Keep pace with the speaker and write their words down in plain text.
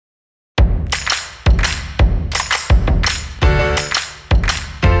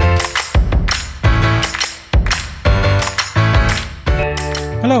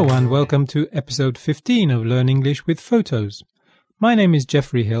Hello and welcome to episode 15 of Learn English with Photos. My name is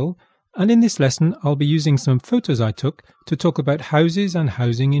Geoffrey Hill, and in this lesson I'll be using some photos I took to talk about houses and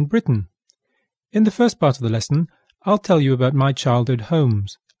housing in Britain. In the first part of the lesson, I'll tell you about my childhood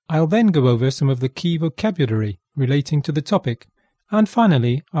homes. I'll then go over some of the key vocabulary relating to the topic, and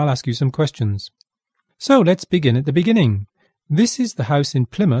finally I'll ask you some questions. So let's begin at the beginning. This is the house in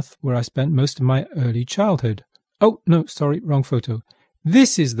Plymouth where I spent most of my early childhood. Oh, no, sorry, wrong photo.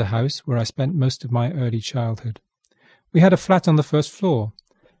 This is the house where I spent most of my early childhood. We had a flat on the first floor.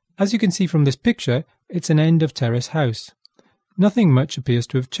 As you can see from this picture, it's an end of terrace house. Nothing much appears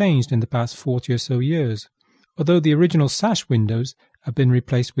to have changed in the past 40 or so years, although the original sash windows have been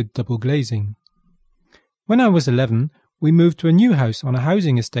replaced with double glazing. When I was 11, we moved to a new house on a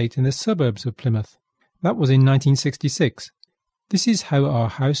housing estate in the suburbs of Plymouth. That was in 1966. This is how our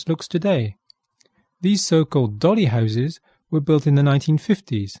house looks today. These so-called dolly houses were built in the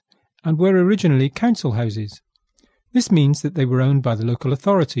 1950s and were originally council houses. This means that they were owned by the local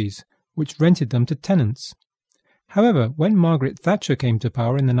authorities, which rented them to tenants. However, when Margaret Thatcher came to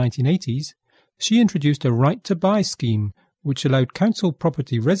power in the 1980s, she introduced a right-to-buy scheme which allowed council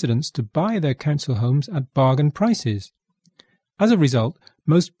property residents to buy their council homes at bargain prices. As a result,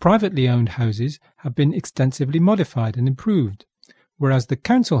 most privately owned houses have been extensively modified and improved, whereas the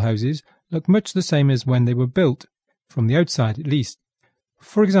council houses look much the same as when they were built, from the outside at least.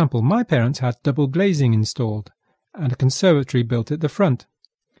 For example, my parents had double glazing installed and a conservatory built at the front.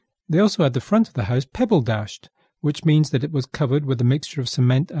 They also had the front of the house pebble dashed, which means that it was covered with a mixture of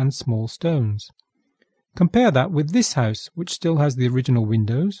cement and small stones. Compare that with this house, which still has the original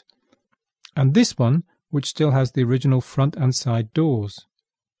windows, and this one, which still has the original front and side doors.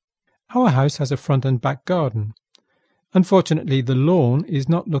 Our house has a front and back garden. Unfortunately, the lawn is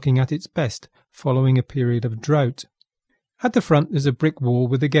not looking at its best, following a period of drought. At the front there's a brick wall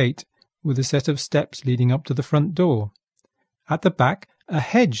with a gate, with a set of steps leading up to the front door. At the back, a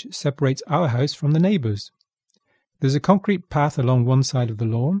hedge separates our house from the neighbours. There's a concrete path along one side of the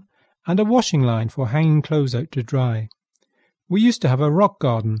lawn, and a washing line for hanging clothes out to dry. We used to have a rock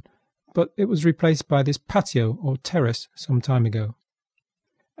garden, but it was replaced by this patio or terrace some time ago.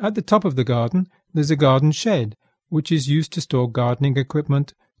 At the top of the garden, there's a garden shed, which is used to store gardening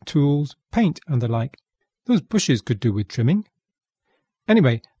equipment, tools, paint and the like. Those bushes could do with trimming.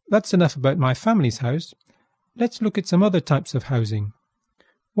 Anyway, that's enough about my family's house. Let's look at some other types of housing.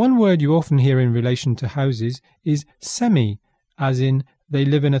 One word you often hear in relation to houses is semi, as in they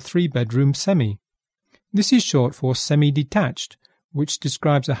live in a 3-bedroom semi. This is short for semi-detached, which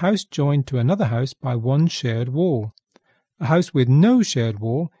describes a house joined to another house by one shared wall. A house with no shared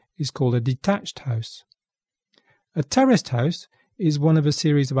wall is called a detached house. A terraced house is one of a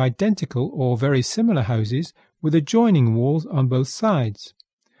series of identical or very similar houses with adjoining walls on both sides.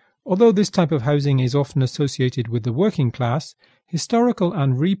 Although this type of housing is often associated with the working class, historical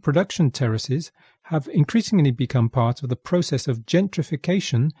and reproduction terraces have increasingly become part of the process of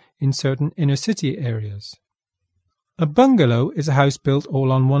gentrification in certain inner-city areas. A bungalow is a house built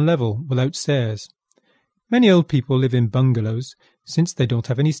all on one level, without stairs. Many old people live in bungalows since they don't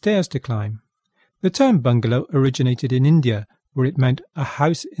have any stairs to climb. The term bungalow originated in India, where it meant a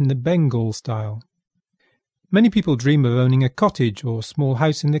house in the Bengal style. Many people dream of owning a cottage or small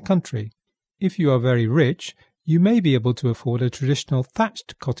house in the country. If you are very rich, you may be able to afford a traditional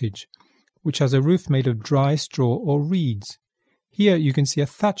thatched cottage, which has a roof made of dry straw or reeds. Here you can see a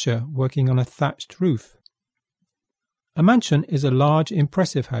thatcher working on a thatched roof. A mansion is a large,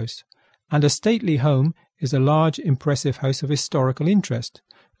 impressive house, and a stately home is a large, impressive house of historical interest,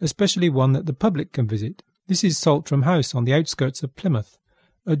 especially one that the public can visit. This is Saltram House on the outskirts of Plymouth,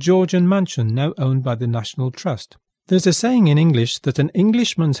 a Georgian mansion now owned by the National Trust. There's a saying in English that an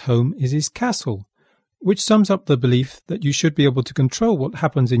Englishman's home is his castle, which sums up the belief that you should be able to control what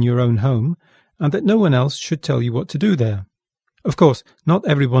happens in your own home and that no one else should tell you what to do there. Of course, not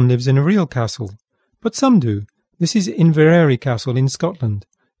everyone lives in a real castle, but some do. This is Inverary Castle in Scotland,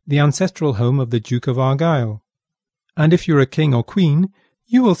 the ancestral home of the Duke of Argyll. And if you're a king or queen,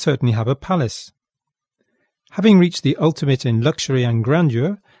 you will certainly have a palace. Having reached the ultimate in luxury and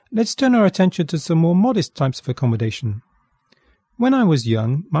grandeur, let's turn our attention to some more modest types of accommodation. When I was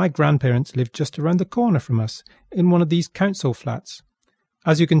young, my grandparents lived just around the corner from us, in one of these council flats.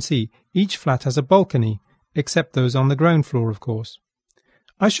 As you can see, each flat has a balcony, except those on the ground floor, of course.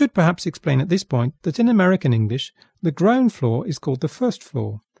 I should perhaps explain at this point that in American English, the ground floor is called the first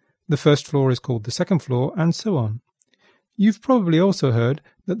floor, the first floor is called the second floor, and so on. You've probably also heard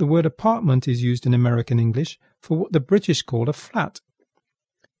that the word apartment is used in American English for what the British call a flat.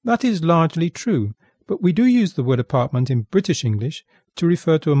 That is largely true, but we do use the word apartment in British English to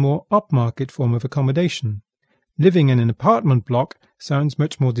refer to a more upmarket form of accommodation. Living in an apartment block sounds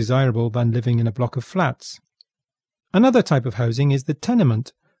much more desirable than living in a block of flats. Another type of housing is the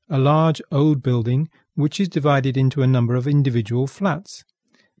tenement, a large old building which is divided into a number of individual flats.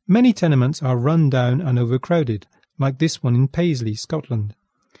 Many tenements are run down and overcrowded, like this one in Paisley, Scotland.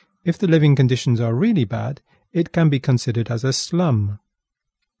 If the living conditions are really bad, it can be considered as a slum.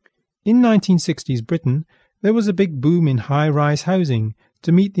 In 1960s Britain, there was a big boom in high-rise housing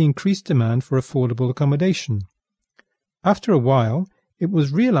to meet the increased demand for affordable accommodation. After a while, it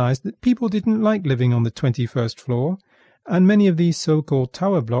was realized that people didn't like living on the 21st floor, and many of these so-called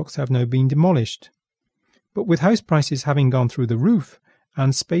tower blocks have now been demolished. But with house prices having gone through the roof,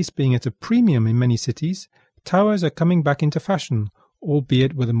 and space being at a premium in many cities, towers are coming back into fashion,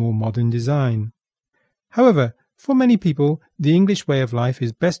 albeit with a more modern design. However, for many people, the English way of life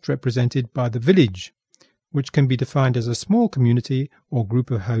is best represented by the village, which can be defined as a small community or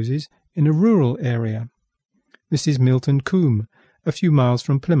group of houses in a rural area. This is Milton Combe, a few miles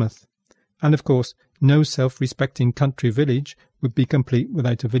from Plymouth. And of course, no self-respecting country village would be complete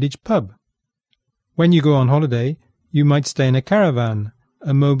without a village pub. When you go on holiday, you might stay in a caravan,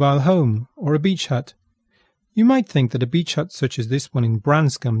 a mobile home, or a beach hut. You might think that a beach hut such as this one in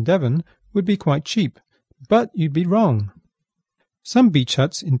Branscombe, Devon, would be quite cheap, but you'd be wrong. Some beach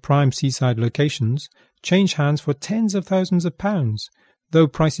huts in prime seaside locations change hands for tens of thousands of pounds, though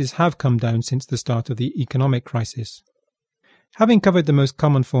prices have come down since the start of the economic crisis. Having covered the most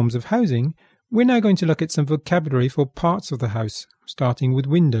common forms of housing, we're now going to look at some vocabulary for parts of the house, starting with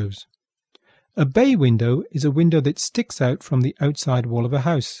windows. A bay window is a window that sticks out from the outside wall of a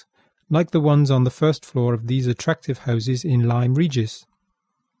house, like the ones on the first floor of these attractive houses in Lyme Regis.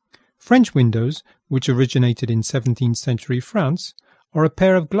 French windows, which originated in 17th century France, are a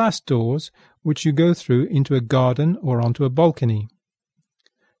pair of glass doors which you go through into a garden or onto a balcony.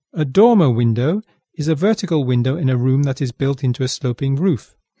 A dormer window is a vertical window in a room that is built into a sloping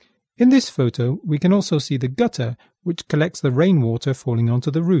roof. In this photo, we can also see the gutter, which collects the rainwater falling onto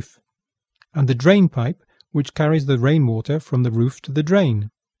the roof, and the drain pipe, which carries the rainwater from the roof to the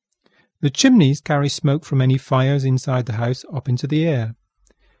drain. The chimneys carry smoke from any fires inside the house up into the air.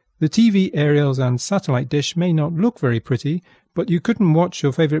 The TV aerials and satellite dish may not look very pretty, but you couldn't watch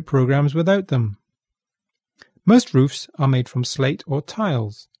your favourite programmes without them. Most roofs are made from slate or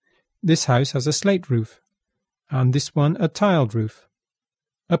tiles. This house has a slate roof, and this one a tiled roof.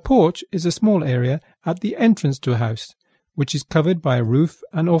 A porch is a small area at the entrance to a house, which is covered by a roof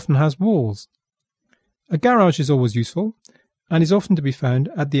and often has walls. A garage is always useful, and is often to be found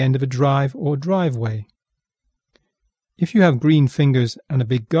at the end of a drive or driveway. If you have green fingers and a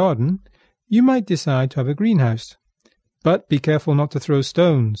big garden, you might decide to have a greenhouse, but be careful not to throw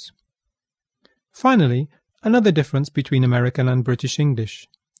stones. Finally, another difference between American and British English.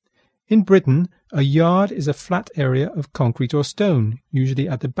 In Britain, a yard is a flat area of concrete or stone, usually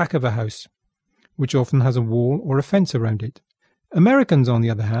at the back of a house, which often has a wall or a fence around it. Americans, on the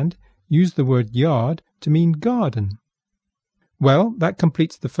other hand, use the word yard to mean garden. Well, that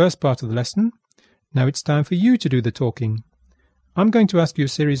completes the first part of the lesson. Now it's time for you to do the talking. I'm going to ask you a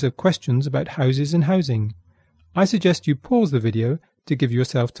series of questions about houses and housing. I suggest you pause the video to give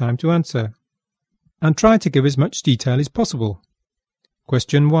yourself time to answer, and try to give as much detail as possible.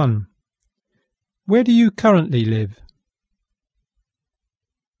 Question 1. Where do you currently live?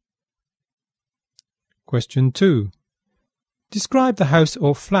 Question 2. Describe the house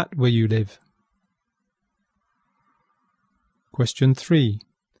or flat where you live. Question 3.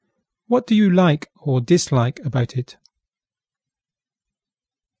 What do you like or dislike about it?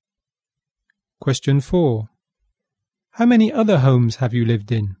 Question 4. How many other homes have you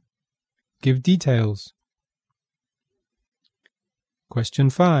lived in? Give details. Question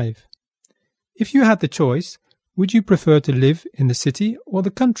 5. If you had the choice, would you prefer to live in the city or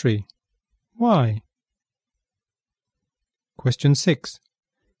the country? Why? Question 6.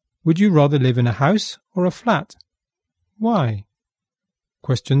 Would you rather live in a house or a flat? Why?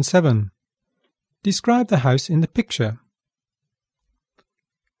 Question 7. Describe the house in the picture.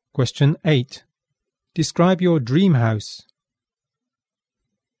 Question 8. Describe your dream house.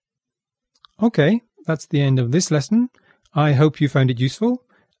 Okay, that's the end of this lesson. I hope you found it useful,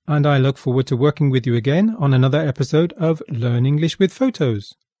 and I look forward to working with you again on another episode of Learn English with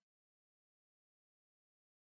Photos.